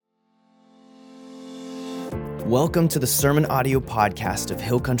Welcome to the Sermon Audio Podcast of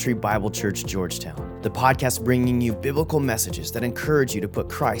Hill Country Bible Church, Georgetown. The podcast bringing you biblical messages that encourage you to put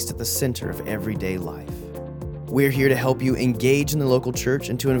Christ at the center of everyday life. We're here to help you engage in the local church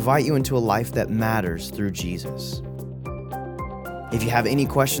and to invite you into a life that matters through Jesus. If you have any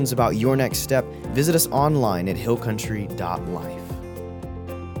questions about your next step, visit us online at hillcountry.life.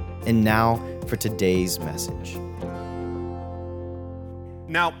 And now for today's message.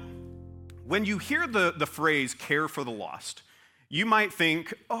 Now, when you hear the phrase care for the lost, you might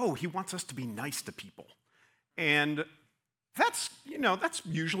think, oh, he wants us to be nice to people. And that's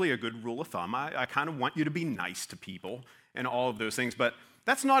usually a good rule of thumb. I kind of want you to be nice to people and all of those things, but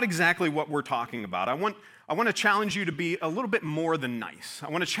that's not exactly what we're talking about. I want to challenge you to be a little bit more than nice. I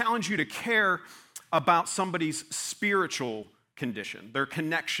want to challenge you to care about somebody's spiritual condition, their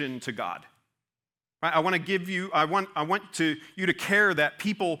connection to God. Right? I want you to care that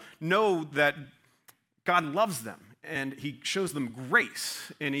people know that God loves them and he shows them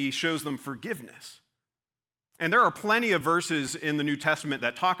grace and he shows them forgiveness. And there are plenty of verses in the New Testament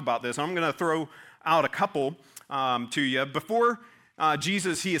that talk about this. I'm going to throw out a couple to you. Before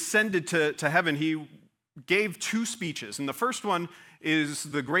Jesus, he ascended to heaven, he gave two speeches. And the first one is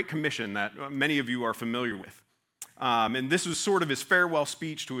the Great Commission that many of you are familiar with. And this was sort of his farewell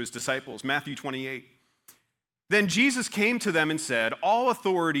speech to his disciples, Matthew 28. Then Jesus came to them and said, "All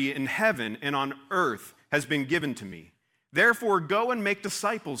authority in heaven and on earth has been given to me. Therefore, go and make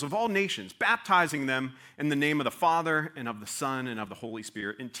disciples of all nations, baptizing them in the name of the Father and of the Son and of the Holy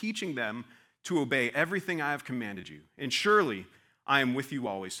Spirit, and teaching them to obey everything I have commanded you. And surely I am with you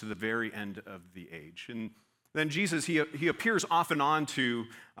always to the very end of the age." And then Jesus, he appears off and on to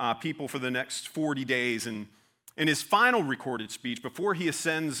people for the next 40 days. And in his final recorded speech, before he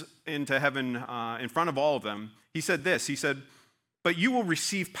ascends into heaven in front of all of them, he said this. He said, "But you will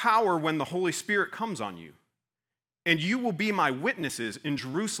receive power when the Holy Spirit comes on you. And you will be my witnesses in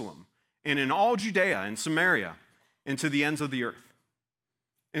Jerusalem and in all Judea and Samaria and to the ends of the earth."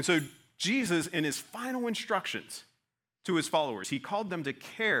 And so Jesus, in his final instructions to his followers, he called them to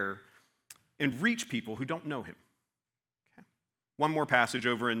care and reach people who don't know him. Okay. One more passage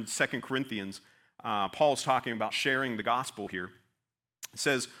over in 2 Corinthians. Paul's talking about sharing the gospel here. It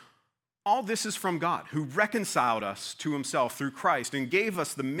says, "All this is from God, who reconciled us to himself through Christ and gave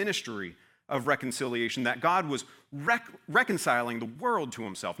us the ministry of reconciliation," that God was reconciling the world to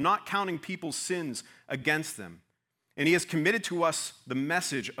himself, not counting people's sins against them. "And he has committed to us the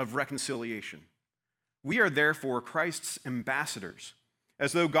message of reconciliation. We are therefore Christ's ambassadors,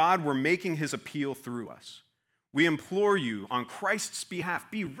 as though God were making his appeal through us. We implore you on Christ's behalf,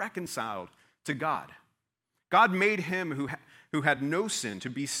 be reconciled to God. God made him who had no sin to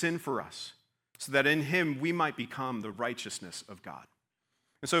be sin for us, so that in him we might become the righteousness of God."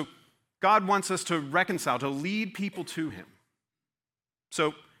 And so God wants us to reconcile, to lead people to him.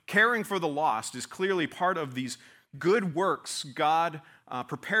 So caring for the lost is clearly part of these good works God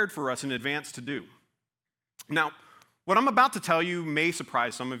prepared for us in advance to do. Now, what I'm about to tell you may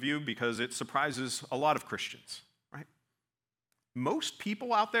surprise some of you because it surprises a lot of Christians, right? Most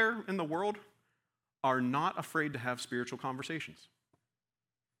people out there in the world are not afraid to have spiritual conversations.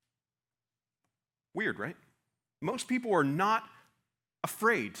 Weird, right? Most people are not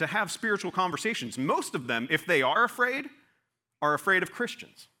afraid to have spiritual conversations. Most of them, if they are afraid of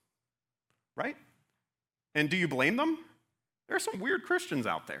Christians, right? And do you blame them? There are some weird Christians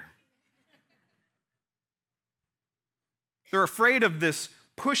out there. They're afraid of this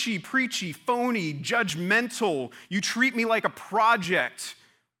pushy, preachy, phony, judgmental, you treat me like a project,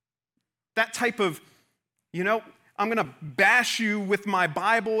 that type of, I'm going to bash you with my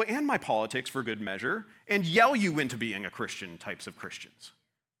Bible and my politics for good measure and yell you into being a Christian types of Christians.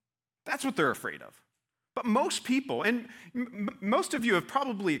 That's what they're afraid of. But most people, and most of you have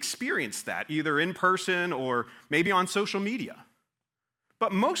probably experienced that, either in person or maybe on social media.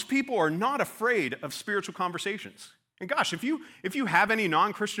 But most people are not afraid of spiritual conversations. And gosh, if you have any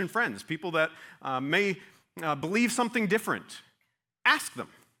non-Christian friends, people that may believe something different, ask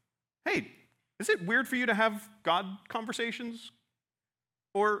them, "Hey, is it weird for you to have God conversations?"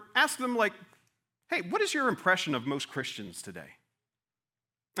 Or ask them like, "Hey, what is your impression of most Christians today?"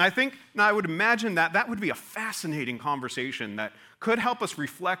 I would imagine that would be a fascinating conversation that could help us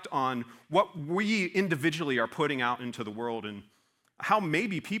reflect on what we individually are putting out into the world and how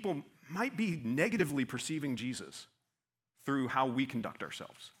maybe people might be negatively perceiving Jesus through how we conduct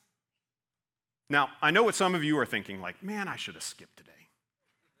ourselves. Now, I know what some of you are thinking, like, "Man, I should have skipped today."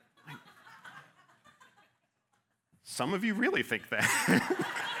 Some of you really think that.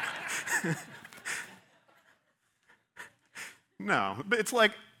 No, but it's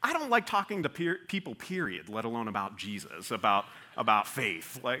like, I don't like talking to people, period, let alone about Jesus, about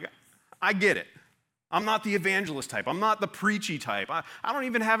faith. Like, I get it. I'm not the evangelist type. I'm not the preachy type. I don't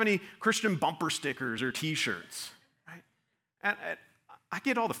even have any Christian bumper stickers or T-shirts. Right? And I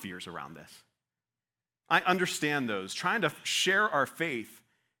get all the fears around this. I understand those. Trying to share our faith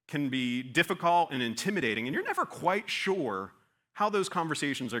can be difficult and intimidating, and you're never quite sure how those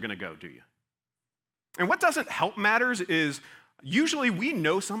conversations are going to go, do you? And what doesn't help matters is usually we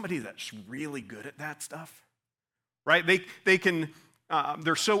know somebody that's really good at that stuff, right? They can,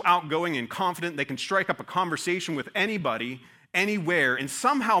 they're so outgoing and confident, they can strike up a conversation with anybody, anywhere, and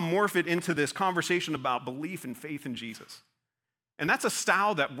somehow morph it into this conversation about belief and faith in Jesus. And that's a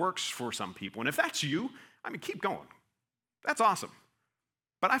style that works for some people. And if that's you, I mean, keep going. That's awesome.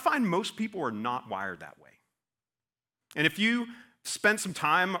 But I find most people are not wired that way. And if you spent some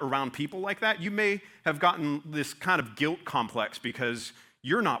time around people like that, you may have gotten this kind of guilt complex because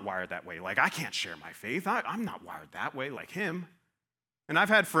you're not wired that way. Like, I can't share my faith. I'm not wired that way like him. And I've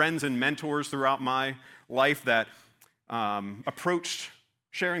had friends and mentors throughout my life that approached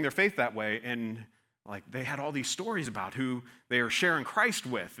sharing their faith that way, and like they had all these stories about who they are sharing Christ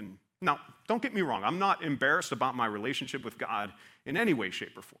with. And now, don't get me wrong, I'm not embarrassed about my relationship with God in any way,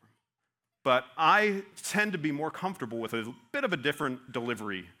 shape, or form. But I tend to be more comfortable with a bit of a different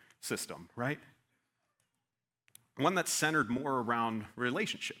delivery system, right? One that's centered more around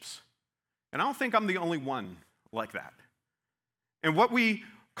relationships. And I don't think I'm the only one like that. And what we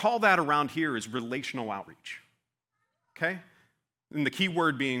call that around here is relational outreach, okay? And the key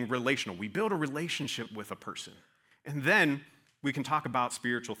word being relational. We build a relationship with a person, and then we can talk about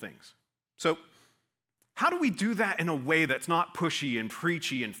spiritual things. So, how do we do that in a way that's not pushy and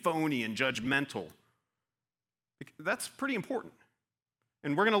preachy and phony and judgmental? That's pretty important.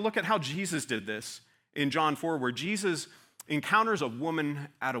 And we're going to look at how Jesus did this in John 4, where Jesus encounters a woman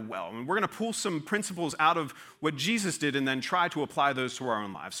at a well. And we're going to pull some principles out of what Jesus did and then try to apply those to our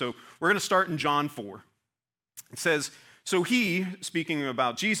own lives. So we're going to start in John 4. It says, "So he," speaking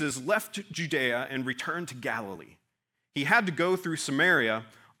about Jesus, "left Judea and returned to Galilee. He had to go through Samaria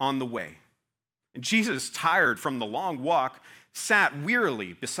on the way. And Jesus, tired from the long walk, sat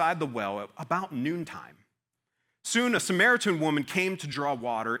wearily beside the well about noontime. Soon a Samaritan woman came to draw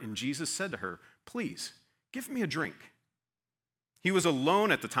water, and Jesus said to her, 'Please, give me a drink.' He was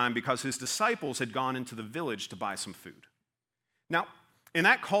alone at the time because his disciples had gone into the village to buy some food." Now, in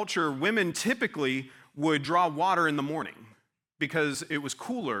that culture, women typically would draw water in the morning because it was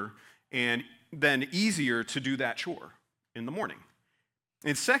cooler and then easier to do that chore in the morning.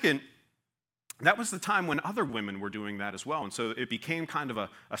 And second, that was the time when other women were doing that as well. And so it became kind of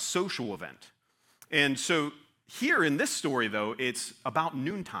a social event. And so here in this story, though, it's about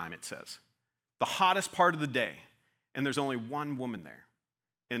noontime, it says. The hottest part of the day. And there's only one woman there.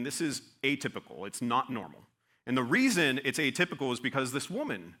 And this is atypical. It's not normal. And the reason it's atypical is because this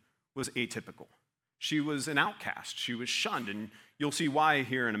woman was atypical. She was an outcast. She was shunned. And you'll see why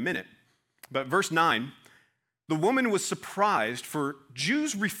here in a minute. But verse 9, "The woman was surprised, for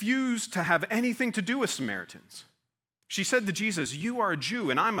Jews refused to have anything to do with Samaritans. She said to Jesus, 'You are a Jew,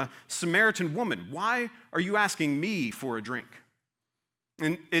 and I'm a Samaritan woman. Why are you asking me for a drink?'"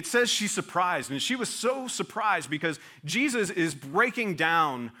 And it says she's surprised, and she was so surprised because Jesus is breaking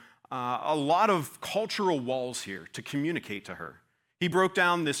down a lot of cultural walls here to communicate to her. He broke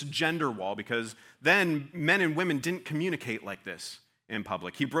down this gender wall because then men and women didn't communicate like this in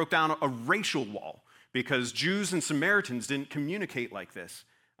public. He broke down a racial wall because Jews and Samaritans didn't communicate like this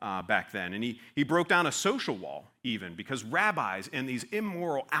back then. And he broke down a social wall even because rabbis and these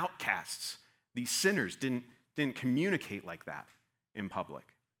immoral outcasts, these sinners, didn't communicate like that in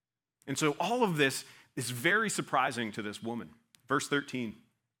public. And so all of this is very surprising to this woman. Verse 13,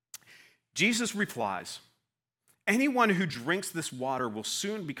 Jesus replies, "Anyone who drinks this water will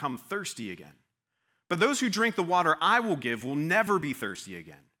soon become thirsty again. But those who drink the water I will give will never be thirsty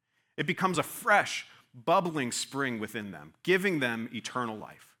again. It becomes a fresh, bubbling spring within them, giving them eternal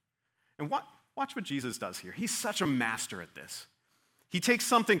life." And watch what Jesus does here. He's such a master at this. He takes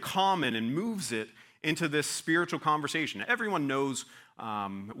something common and moves it into this spiritual conversation. Everyone knows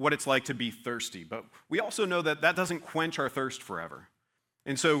what it's like to be thirsty, but we also know that that doesn't quench our thirst forever.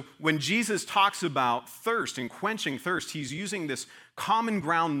 And so when Jesus talks about thirst and quenching thirst, he's using this common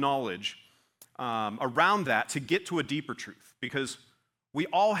ground knowledge around that to get to a deeper truth, because we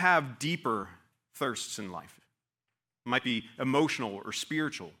all have deeper thirsts in life. It might be emotional or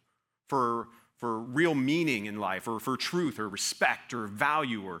spiritual, for real meaning in life, or for truth or respect or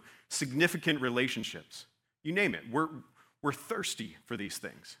value or significant relationships. You name it. We're thirsty for these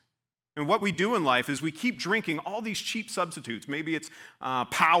things. And what we do in life is we keep drinking all these cheap substitutes. Maybe it's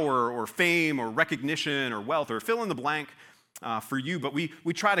power or fame or recognition or wealth or fill in the blank for you. But we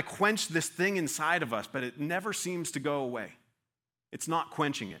try to quench this thing inside of us, but it never seems to go away. It's not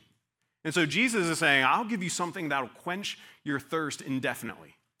quenching it. And so Jesus is saying, I'll give you something that'll quench your thirst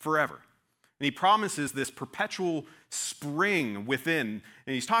indefinitely, forever. And he promises this perpetual spring within.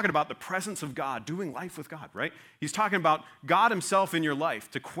 And he's talking about the presence of God, doing life with God, right? He's talking about God himself in your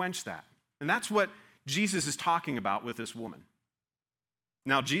life to quench that. And that's what Jesus is talking about with this woman.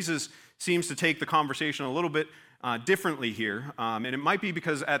 Now, Jesus seems to take the conversation a little bit differently here. And it might be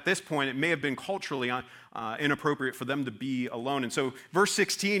because at this point, it may have been culturally inappropriate for them to be alone. And so verse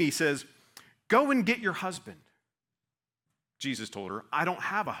 16, he says, "Go and get your husband." Jesus told her, "I don't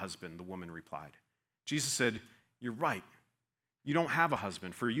have a husband," the woman replied. Jesus said, "You're right. You don't have a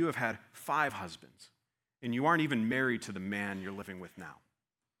husband, for you have had 5 husbands, and you aren't even married to the man you're living with now."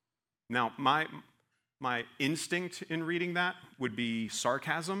 Now, my instinct in reading that would be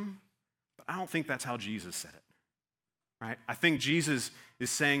sarcasm, but I don't think that's how Jesus said it, right? I think Jesus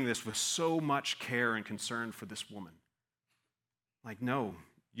is saying this with so much care and concern for this woman. Like, no,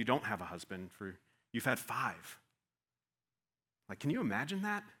 you don't have a husband, for you've had 5. Like, can you imagine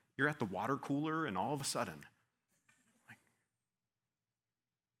that? You're at the water cooler and all of a sudden, like,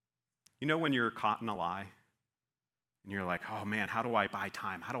 you know when you're caught in a lie and you're like, oh man, how do I buy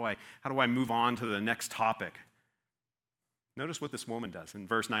time? How do I move on to the next topic? Notice what this woman does in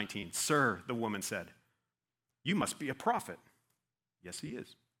verse 19. "Sir," the woman said, "you must be a prophet." Yes, he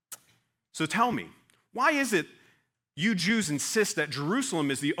is. "So tell me, why is it you Jews insist that Jerusalem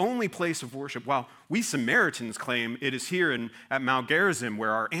is the only place of worship, while we Samaritans claim it is here at Mount Gerizim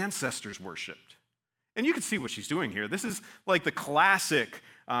where our ancestors worshiped?" And you can see what she's doing here. This is like the classic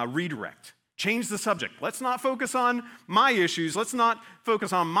redirect. Change the subject. Let's not focus on my issues. Let's not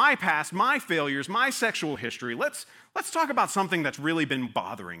focus on my past, my failures, my sexual history. Let's talk about something that's really been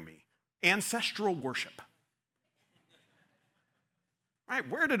bothering me. Ancestral worship. Right?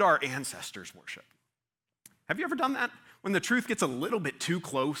 Where did our ancestors worship? Have you ever done that? When the truth gets a little bit too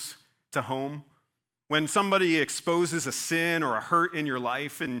close to home? When somebody exposes a sin or a hurt in your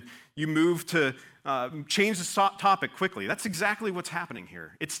life and you move to change the topic quickly? That's exactly what's happening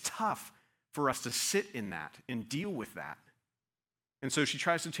here. It's tough for us to sit in that and deal with that. And so she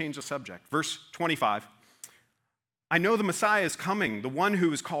tries to change the subject. Verse 25, "I know the Messiah is coming, the one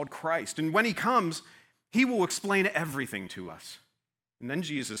who is called Christ. And when he comes, he will explain everything to us." And then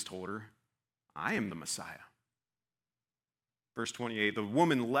Jesus told her, "I am the Messiah." Verse 28, "The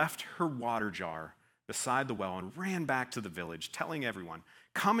woman left her water jar beside the well and ran back to the village, telling everyone,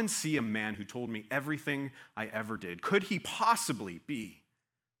 'Come and see a man who told me everything I ever did. Could he possibly be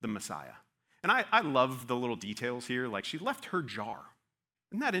the Messiah?'" And I love the little details here. Like, she left her jar.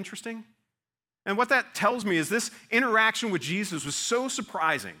 Isn't that interesting? And what that tells me is this interaction with Jesus was so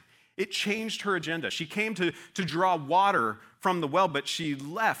surprising. It changed her agenda. She came to draw water from the well, but she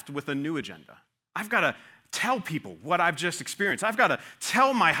left with a new agenda. I've got to tell people what I've just experienced. I've got to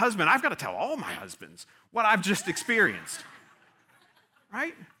tell my husband. I've got to tell all my husbands what I've just experienced.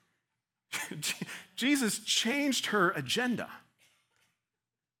 Right? Jesus changed her agenda.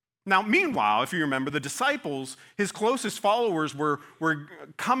 Now, meanwhile, if you remember, the disciples, his closest followers, were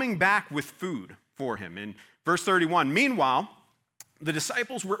coming back with food for him. In verse 31, "Meanwhile, the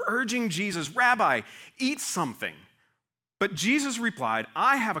disciples were urging Jesus, 'Rabbi, eat something.' But Jesus replied,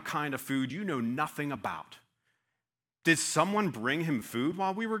 'I have a kind of food you know nothing about.'" "Did someone bring him food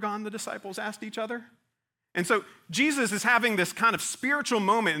while we were gone?" the disciples asked each other. And so Jesus is having this kind of spiritual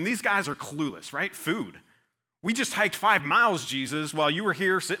moment, and these guys are clueless, right? Food. "We just hiked 5 miles, Jesus, while you were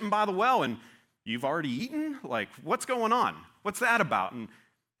here sitting by the well, and you've already eaten? Like, what's going on? What's that about?" And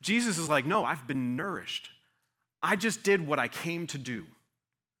Jesus is like, "No, I've been nourished. I just did what I came to do."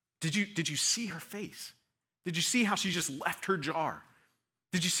 Did you see her face? Did you see how she just left her jar?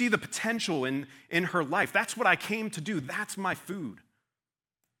 Did you see the potential in her life? That's what I came to do. That's my food.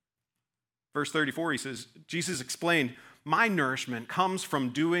 Verse 34, he says, Jesus explained, "My nourishment comes from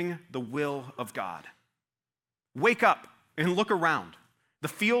doing the will of God. Wake up and look around. The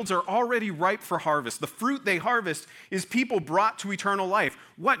fields are already ripe for harvest. The fruit they harvest is people brought to eternal life.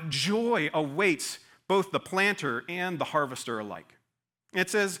 What joy awaits both the planter and the harvester alike."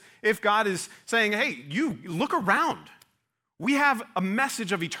 It's as if God is saying, hey, you look around. We have a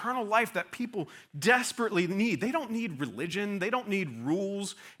message of eternal life that people desperately need. They don't need religion. They don't need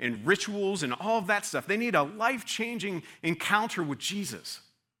rules and rituals and all of that stuff. They need a life-changing encounter with Jesus.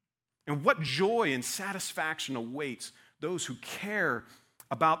 And what joy and satisfaction awaits those who care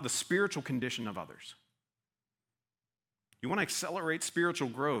about the spiritual condition of others. You want to accelerate spiritual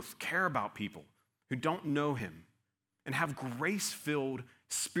growth, care about people who don't know him, and have grace-filled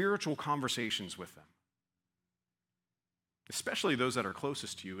spiritual conversations with them. Especially those that are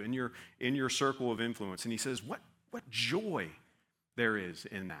closest to you in your circle of influence. And he says, what joy there is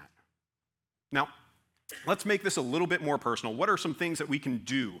in that. Now, let's make this a little bit more personal. What are some things that we can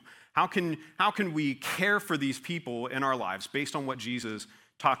do? How can we care for these people in our lives based on what Jesus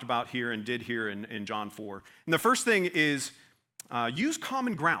talked about here and did here in John 4? And the first thing is use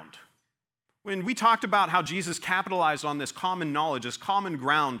common ground. When we talked about how Jesus capitalized on this common knowledge, this common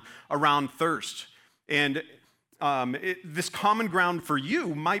ground around thirst, and this common ground for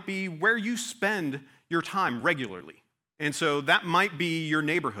you might be where you spend your time regularly. And so that might be your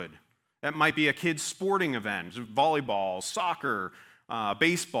neighborhood. That might be a kid's sporting event, volleyball, soccer,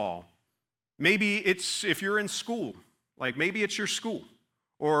 baseball. Maybe it's if you're in school, like maybe it's your school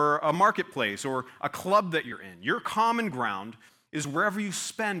or a marketplace or a club that you're in. Your common ground is wherever you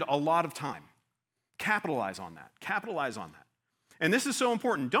spend a lot of time. Capitalize on that. Capitalize on that. And this is so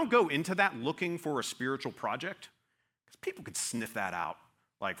important. Don't go into that looking for a spiritual project, because people could sniff that out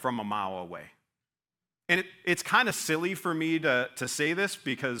like from a mile away. And it's kind of silly for me to say this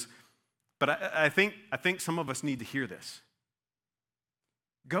but I think some of us need to hear this.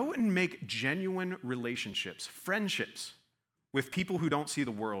 Go and make genuine relationships, friendships with people who don't see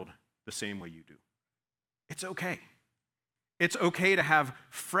the world the same way you do. It's okay. It's okay to have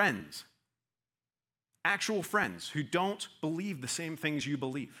friends, actual friends who don't believe the same things you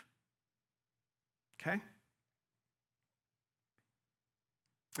believe. Okay?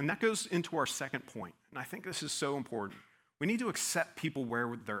 And that goes into our second point, and I think this is so important. We need to accept people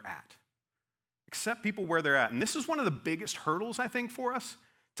where they're at. Accept people where they're at. And this is one of the biggest hurdles, I think, for us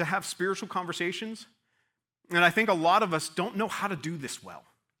to have spiritual conversations. And I think a lot of us don't know how to do this well.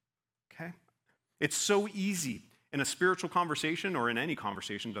 Okay? It's so easy in a spiritual conversation or in any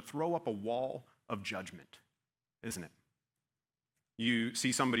conversation to throw up a wall of judgment, isn't it? You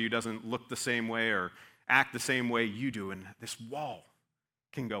see somebody who doesn't look the same way or act the same way you do, and this wall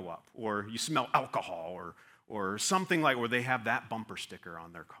can go up. Or you smell alcohol or something like where they have that bumper sticker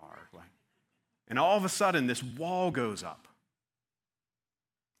on their car. And all of a sudden, this wall goes up.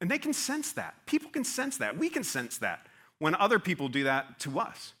 And they can sense that. People can sense that. We can sense that when other people do that to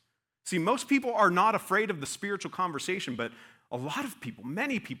us. See, most people are not afraid of the spiritual conversation, but a lot of people,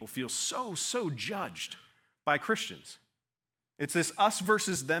 many people feel so judged by Christians. It's this us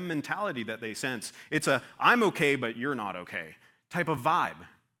versus them mentality that they sense. It's a I'm okay, but you're not okay type of vibe.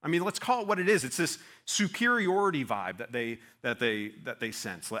 I mean, let's call it what it is. It's this superiority vibe that they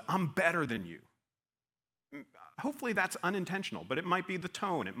sense. Like, I'm better than you. Hopefully that's unintentional, but it might be the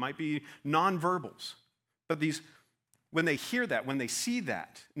tone. It might be nonverbals. But when they hear that, when they see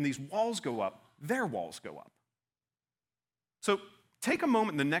that, and these walls go up, their walls go up. So take a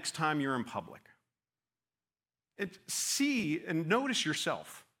moment the next time you're in public and see and notice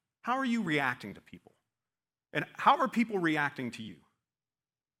yourself. How are you reacting to people? And how are people reacting to you?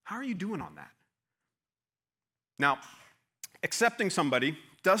 How are you doing on that? Now, accepting somebody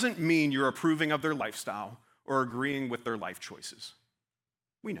doesn't mean you're approving of their lifestyle or agreeing with their life choices.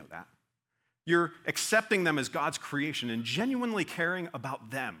 We know that. You're accepting them as God's creation and genuinely caring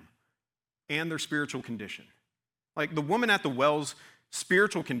about them and their spiritual condition. Like the woman at the well's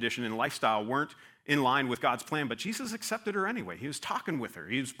spiritual condition and lifestyle weren't in line with God's plan, but Jesus accepted her anyway. He was talking with her.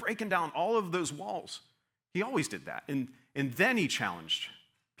 He was breaking down all of those walls. He always did that. And then he challenged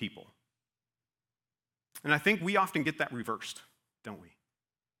people. And I think we often get that reversed, don't we?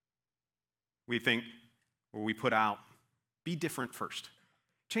 We think, or we put out, be different first.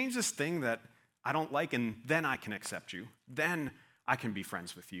 Change this thing that I don't like, and then I can accept you. Then I can be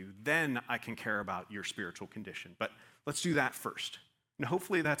friends with you. Then I can care about your spiritual condition. But let's do that first. And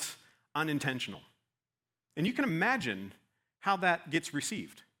hopefully that's unintentional. And you can imagine how that gets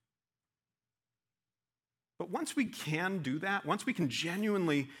received. But once we can do that, once we can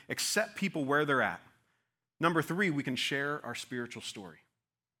genuinely accept people where they're at, number 3, we can share our spiritual story.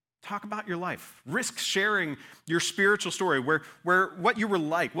 Talk about your life. Risk sharing your spiritual story, where what you were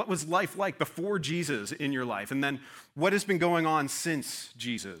like, what was life like before Jesus in your life, and then what has been going on since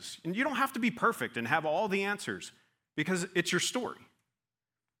Jesus. And you don't have to be perfect and have all the answers because it's your story.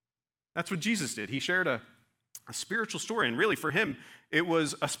 That's what Jesus did. He shared a spiritual story, and really for him, it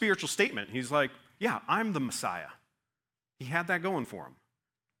was a spiritual statement. He's like, yeah, I'm the Messiah. He had that going for him.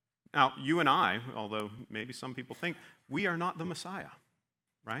 Now, you and I, although maybe some people think, we are not the Messiah.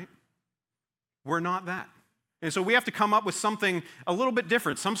 Right? We're not that. And so we have to come up with something a little bit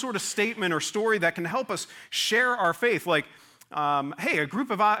different, some sort of statement or story that can help us share our faith. Like, hey, a group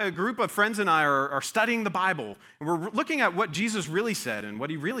of friends and I are studying the Bible, and we're looking at what Jesus really said and what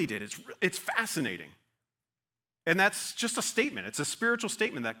he really did. It's fascinating. And that's just a statement. It's a spiritual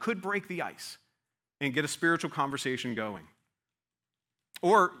statement that could break the ice and get a spiritual conversation going.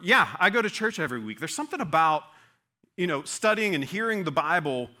 Or, yeah, I go to church every week. There's something about, studying and hearing the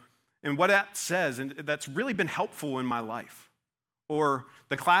Bible and what that says, and that's really been helpful in my life. Or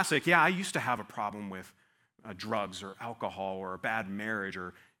the classic, yeah, I used to have a problem with drugs or alcohol or a bad marriage,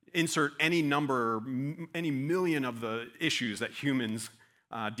 or insert any number, any million of the issues that humans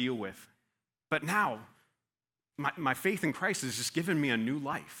deal with. But now, my faith in Christ has just given me a new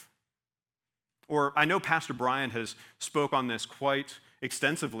life. Or I know Pastor Brian has spoke on this quite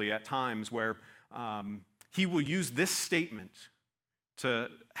extensively at times, where he will use this statement to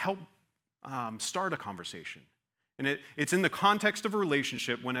help start a conversation. And it's in the context of a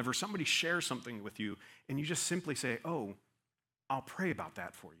relationship whenever somebody shares something with you and you just simply say, oh, I'll pray about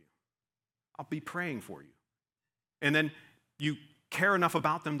that for you. I'll be praying for you. And then you care enough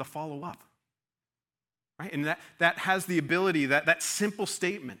about them to follow up. Right? And that has the ability, that simple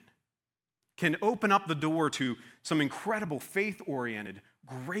statement can open up the door to some incredible faith-oriented,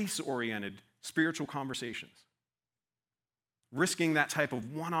 grace-oriented spiritual conversations. Risking that type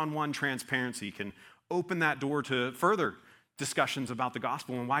of one-on-one transparency can open that door to further discussions about the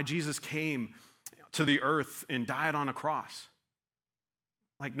gospel and why Jesus came to the earth and died on a cross.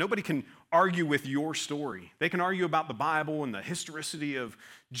 Like, nobody can argue with your story. They can argue about the Bible and the historicity of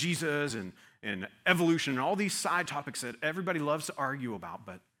Jesus and evolution and all these side topics that everybody loves to argue about,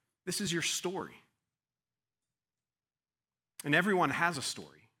 but this is your story. And everyone has a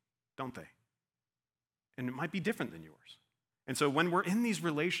story, don't they? And it might be different than yours. And so when we're in these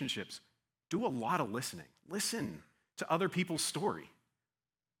relationships, do a lot of listening. Listen to other people's story.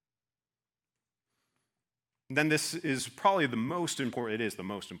 And then this is probably the most important, it is the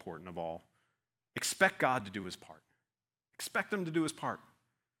most important of all. Expect God to do his part. Expect him to do his part.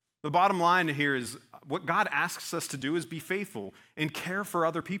 The bottom line here is what God asks us to do is be faithful and care for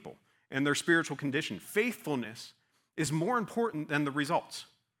other people and their spiritual condition. Faithfulness is more important than the results.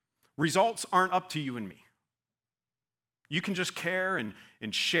 Results aren't up to you and me. You can just care and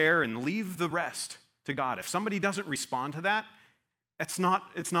share and leave the rest to God. If somebody doesn't respond to that, it's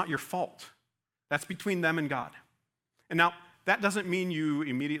not your fault. That's between them and God. And now, that doesn't mean you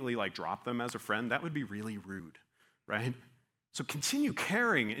immediately drop them as a friend. That would be really rude, right? So continue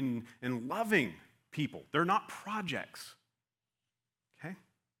caring and loving people. They're not projects, okay?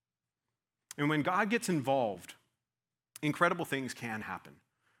 And when God gets involved, incredible things can happen.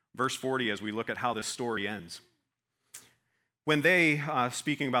 Verse 40, as we look at how this story ends. When they,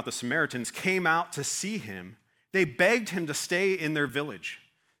 speaking about the Samaritans, came out to see him, they begged him to stay in their village.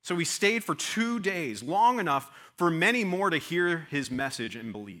 So he stayed for 2 days, long enough for many more to hear his message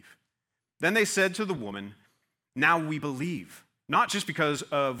and believe. Then they said to the woman, now we believe, not just because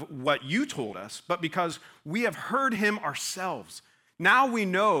of what you told us, but because we have heard him ourselves. Now we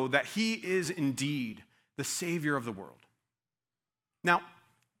know that he is indeed the Savior of the world. Now,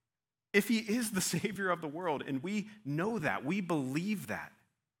 if he is the Savior of the world, and we know that, we believe that,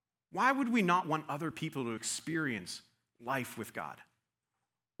 why would we not want other people to experience life with God?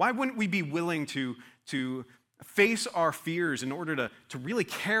 Why wouldn't we be willing to face our fears in order to really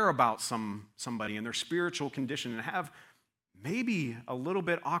care about somebody and their spiritual condition and have maybe a little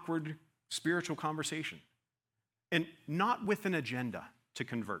bit awkward spiritual conversation? And not with an agenda to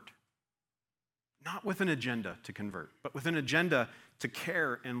convert. Not with an agenda to convert, but with an agenda to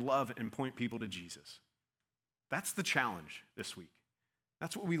care and love and point people to Jesus. That's the challenge this week.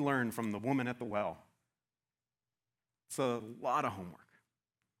 That's what we learned from the woman at the well. It's a lot of homework.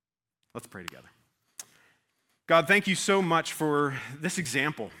 Let's pray together. God, thank you so much for this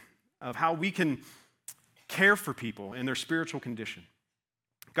example of how we can care for people in their spiritual condition.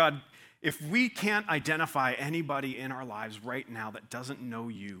 God, if we can't identify anybody in our lives right now that doesn't know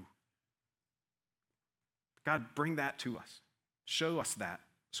you, God, bring that to us. Show us that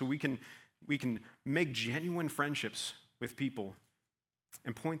so we can make genuine friendships with people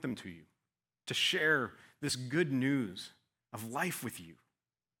and point them to you, to share this good news of life with you.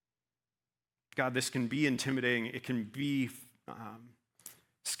 God, this can be intimidating. It can be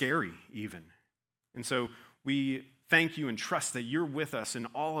scary even. And so we thank you and trust that you're with us in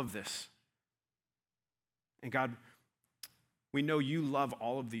all of this. And God, we know you love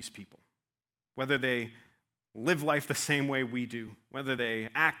all of these people, whether they live life the same way we do, whether they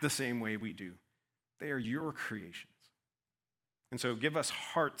act the same way we do. They are your creations. And so give us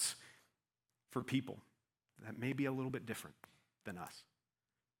hearts for people that may be a little bit different than us.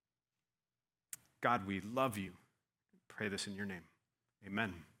 God, we love you. Pray this in your name.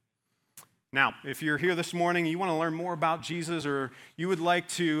 Amen. Now, if you're here this morning and you want to learn more about Jesus, or you would like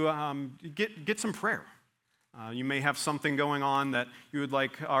to get some prayer, you may have something going on that you would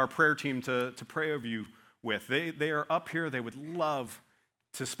like our prayer team to pray over you with. They are up here. They would love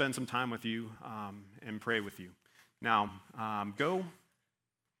to spend some time with you and pray with you. Now, go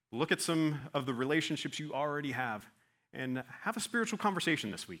look at some of the relationships you already have and have a spiritual conversation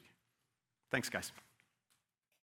this week. Thanks, guys.